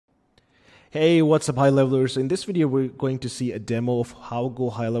Hey, what's up, high levelers? In this video, we're going to see a demo of how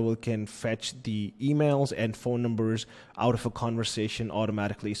GoHighLevel can fetch the emails and phone numbers out of a conversation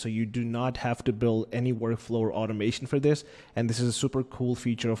automatically. So you do not have to build any workflow or automation for this. And this is a super cool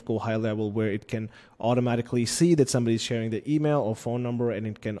feature of GoHighLevel where it can automatically see that somebody's sharing the email or phone number, and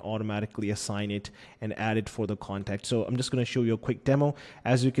it can automatically assign it and add it for the contact. So I'm just going to show you a quick demo.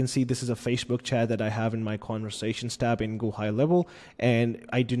 As you can see, this is a Facebook chat that I have in my conversations tab in GoHighLevel, and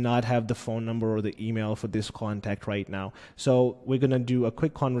I do not have the phone number or the email for this contact right now. So we're going to do a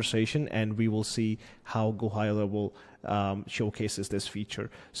quick conversation and we will see how GoHighLevel showcases this feature.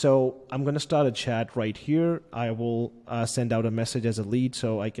 So I'm going to start a chat right here. I will send out a message as a lead,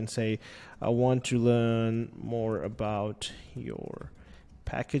 so I can say, I want to learn more about your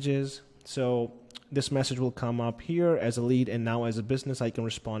packages. So this message will come up here as a lead, and now as a business I can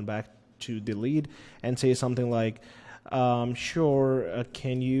respond back to the lead and say something like, sure,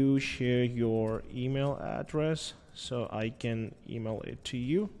 can you share your email address so I can email it to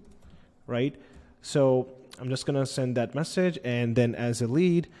you, right? So I'm just going to send that message, and then as a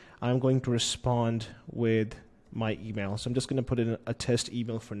lead, I'm going to respond with my email. So I'm just going to put in a test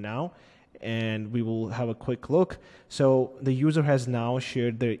email for now, and we will have a quick look. So the user has now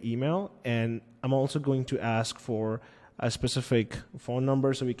shared their email, and I'm also going to ask for a specific phone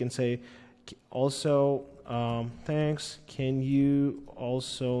number. So we can say also, thanks, can you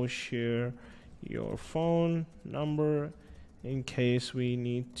also share your phone number in case we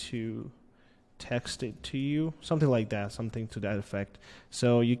need to text it to you, something like that, something to that effect.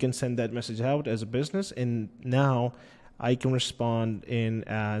 So you can send that message out as a business, and now I can respond in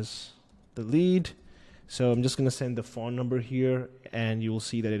as the lead. So I'm just going to send the phone number here, and you will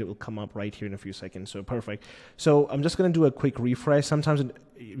see that it will come up right here in a few seconds. So perfect. So I'm just going to do a quick refresh. Sometimes,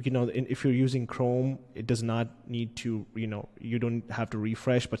 if you're using Chrome, it does not need to, you don't have to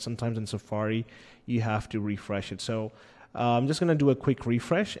refresh, but sometimes in Safari, you have to refresh it. So I'm just going to do a quick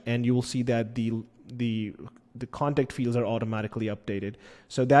refresh, and you will see that the contact fields are automatically updated.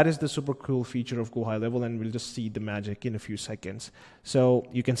 So that is the super cool feature of GoHighLevel, and we'll just see the magic in a few seconds. So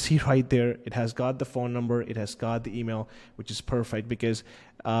you can see right there, it has got the phone number, it has got the email, which is perfect because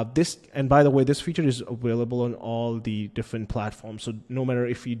and by the way, this feature is available on all the different platforms. So no matter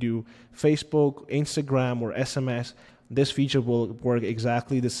if you do Facebook, Instagram, or SMS, this feature will work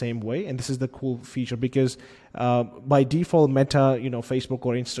exactly the same way. And this is the cool feature because by default, Meta, Facebook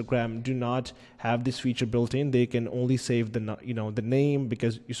or Instagram do not have this feature built in. They can only save the name,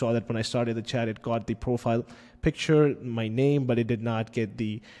 because you saw that when I started the chat, it got the profile picture, my name, but it did not get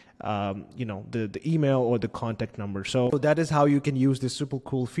the the email or the contact number. So that is how you can use this super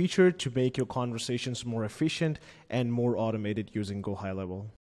cool feature to make your conversations more efficient and more automated using GoHighLevel.